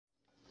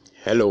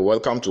Hello,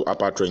 welcome to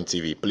Upper Train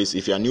TV. Please,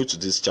 if you are new to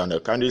this channel,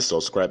 kindly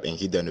subscribe and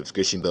hit the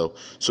notification bell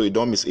so you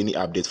don't miss any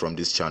update from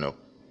this channel.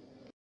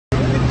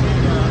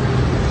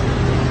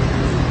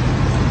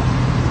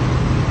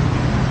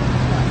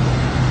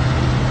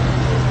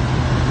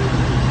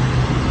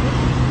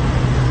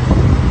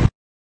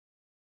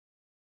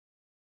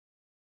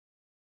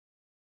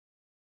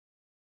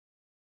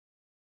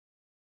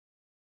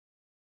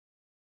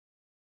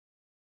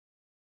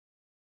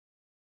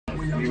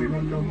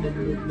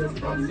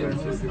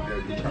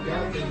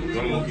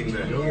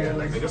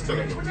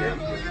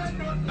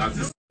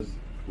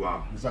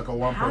 Wow, it's like a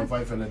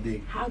 1.5 in a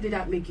day. How did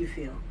that make you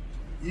feel?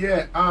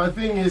 Yeah,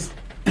 thing is,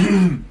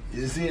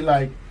 you see,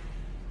 like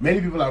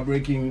many people are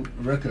breaking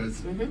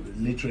records,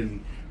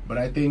 literally, but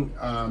I think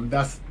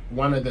that's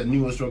one of the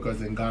newest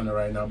records in Ghana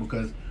right now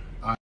because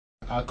I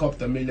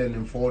copped 1 million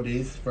in 4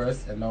 days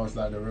first, and that was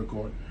like the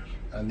record,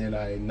 and then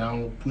I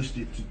now pushed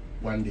it to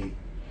 1 day.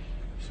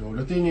 So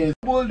the thing is,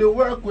 able to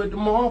work with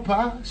more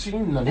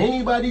passion and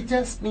anybody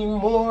test me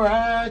more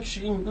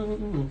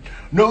action.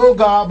 No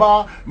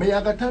gaba, me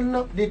I got turn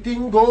up the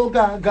thing go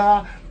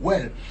gaga.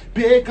 Well,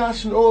 pay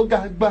cash no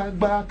gag back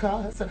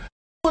backers.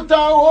 Put a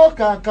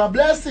walk a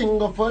blessing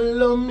go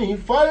follow me,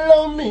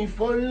 follow me,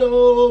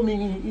 follow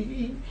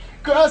me.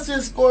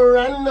 Crosses go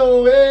run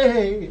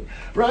away,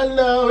 run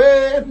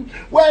away.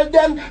 Well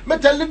then, me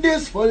tell you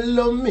this,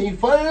 follow me,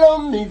 follow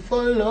me,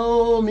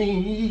 follow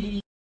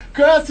me.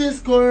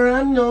 Crosses go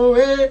run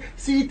away,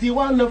 CT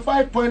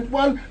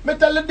 105.1, me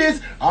tell you this,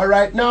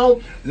 alright now,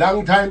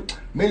 long time,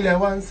 me lay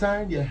one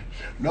sign, yeah,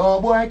 no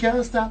boy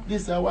can stop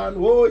this one,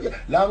 oh yeah,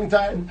 long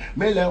time,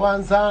 me lay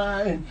one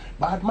sign,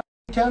 but man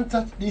can't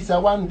touch this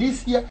one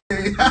this year.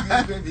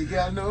 Baby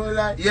girl, no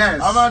lie.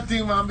 Yes. I'm a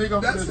thing, man, big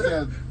up for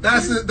yourself.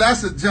 That's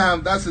a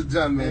jam, man, that's a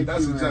jam,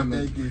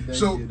 man. Thank you,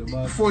 So,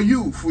 for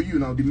you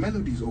now, the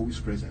melody is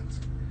always present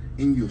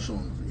in your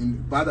songs,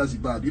 in bad as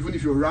it bad, even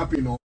if you're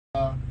rapping or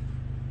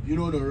you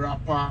know, the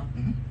rapper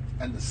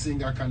and the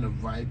singer kind of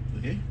vibe.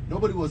 Okay.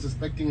 Nobody was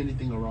expecting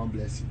anything around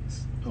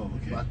Blessings. Oh,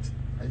 okay. But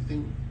I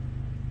think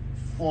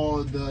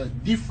for the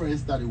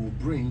difference that it will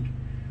bring,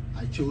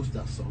 I chose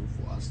that song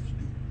for us to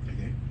do.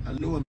 Okay. And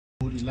lo and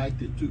behold, he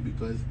liked it too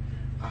because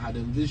I had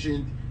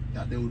envisioned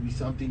that there would be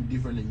something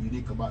different and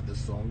unique about the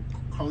song,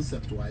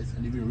 concept-wise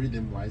and even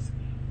rhythm-wise.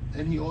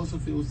 And he also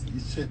feels he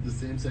shared the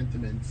same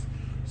sentiments.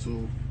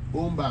 So,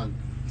 boom bang,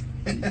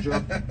 he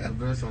dropped a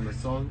verse on the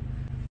song.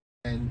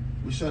 And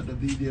we shot the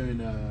video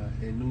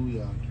in New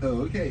York.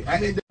 Oh, okay.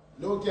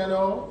 Look, you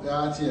know, we're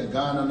out here,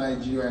 Ghana,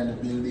 Nigeria in the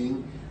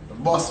building. The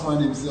boss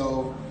man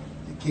himself,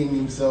 the king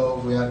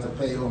himself, we had to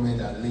pay homage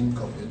and link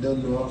up. You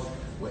don't know,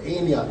 we're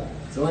in here.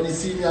 So when you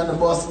see me and the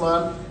boss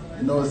man,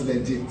 you know it's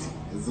legit,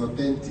 it's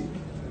authentic.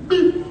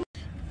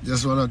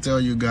 Just want to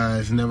tell you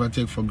guys, never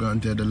take for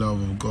granted the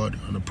love of God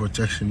and the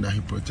protection that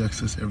He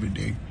protects us every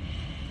day.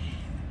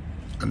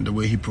 And the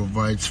way He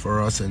provides for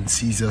us and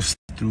sees us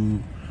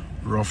through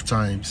rough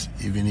times,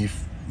 even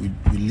if we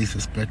least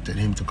expected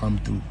Him to come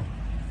through.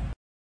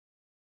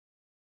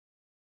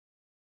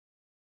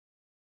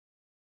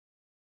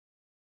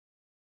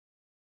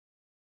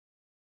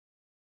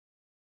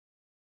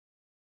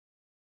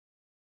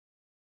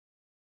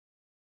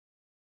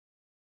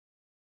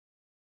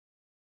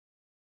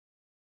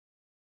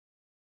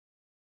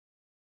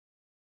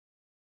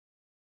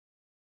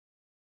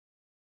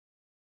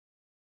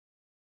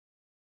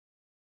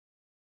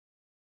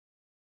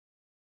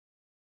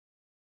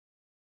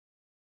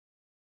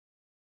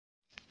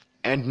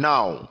 And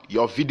now,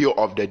 your video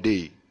of the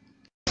day.